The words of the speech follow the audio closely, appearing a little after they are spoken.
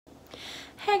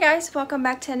Hey guys, welcome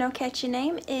back to No Catchy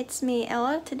Name. It's me,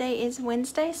 Ella. Today is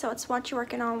Wednesday, so it's What You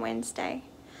Working On Wednesday.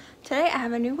 Today I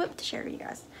have a new WIP to share with you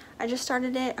guys. I just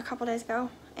started it a couple days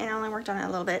ago, and I only worked on it a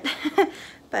little bit,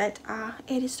 but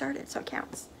it is started, so it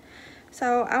counts.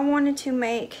 So I wanted to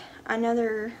make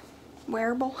another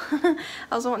wearable. I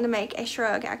was wanting to make a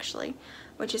shrug, actually,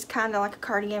 which is kind of like a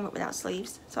cardigan, but without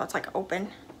sleeves. So it's like open,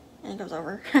 and it goes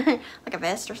over like a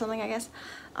vest or something, I guess.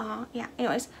 Yeah,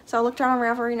 anyways, so I looked around on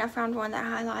Ravelry and I found one that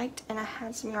I liked, and I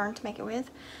had some yarn to make it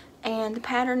with. And the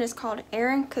pattern is called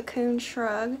Aran Cocoon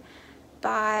Shrug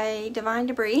by Divine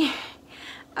Debris.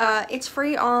 It's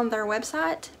free on their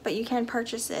website, but you can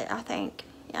purchase it, I think.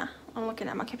 Yeah, I'm looking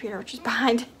at my computer, which is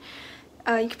behind.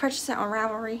 You can purchase it on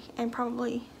Ravelry and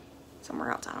probably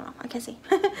somewhere else, I don't know, I can't see.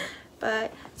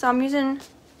 But, so I'm using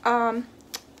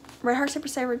Red Heart Super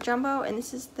Saver Jumbo, and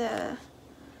this is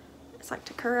it's like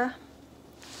Takura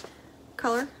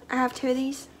color. I have 2 of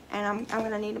these, and I'm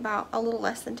gonna need about a little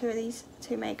less than 2 of these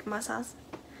to make my size.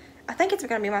 I think it's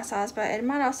gonna be my size, but it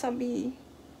might also be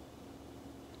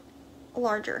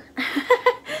larger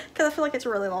because I feel like it's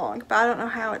really long, but I don't know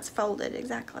how it's folded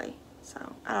exactly,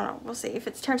 so I don't know. We'll see. If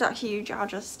it turns out huge, I'll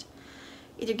just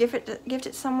either gift it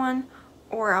to someone,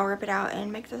 or I'll rip it out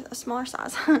and make a smaller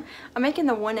size. I'm making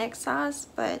the 1X size,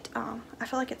 but I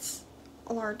feel like it's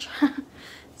large.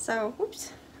 So,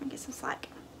 whoops, let me get some slack.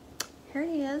 Here it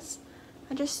is.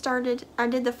 I just started, I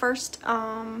did the first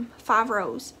 5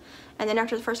 rows, and then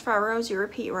after the first 5 rows you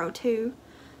repeat row 2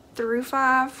 through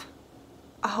 5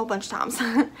 a whole bunch of times.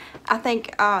 I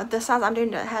think the size I'm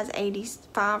doing has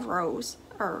 85 rows,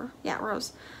 or yeah,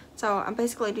 rows. So I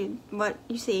basically do what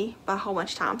you see but a whole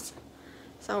bunch of times.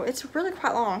 So it's really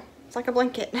quite long. It's like a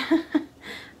blanket.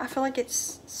 I feel like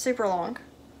it's super long,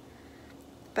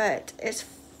 but it's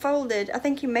folded. I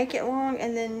think you make it long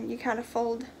and then you kind of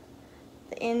fold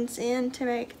the ends in to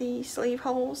make the sleeve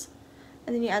holes,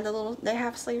 and then you add the little, they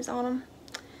have sleeves on them.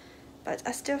 But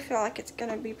I still feel like it's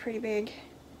gonna be pretty big.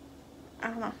 I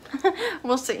don't know.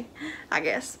 We'll see, I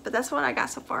guess. But that's what I got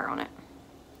so far on it.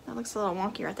 That looks a little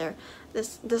wonky right there.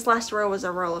 This last row was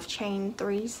a row of chain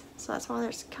 3s, so that's why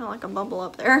there's kind of like a bubble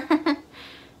up there.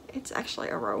 It's actually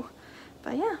a row.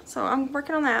 But yeah, so I'm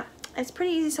working on that. It's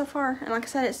pretty easy so far, and like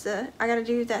I said, I gotta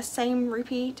do that same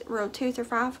repeat, row 2 through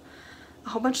 5, a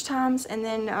whole bunch of times, and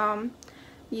then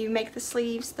you make the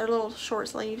sleeves, they're little short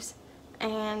sleeves,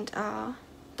 and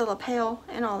the lapel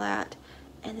and all that,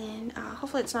 and then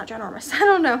hopefully it's not ginormous. I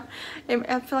don't know.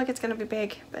 I feel like it's gonna be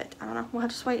big, but I don't know. We'll have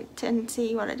to just wait and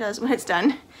see what it does when it's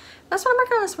done. That's what I'm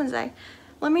working on this Wednesday.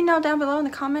 Let me know down below in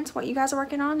the comments what you guys are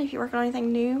working on, if you're working on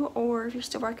anything new, or if you're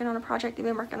still working on a project you've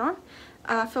been working on.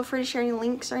 Feel free to share any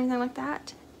links or anything like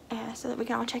that, so that we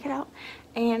can all check it out.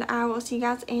 And I will see you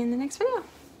guys in the next video.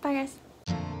 Bye guys.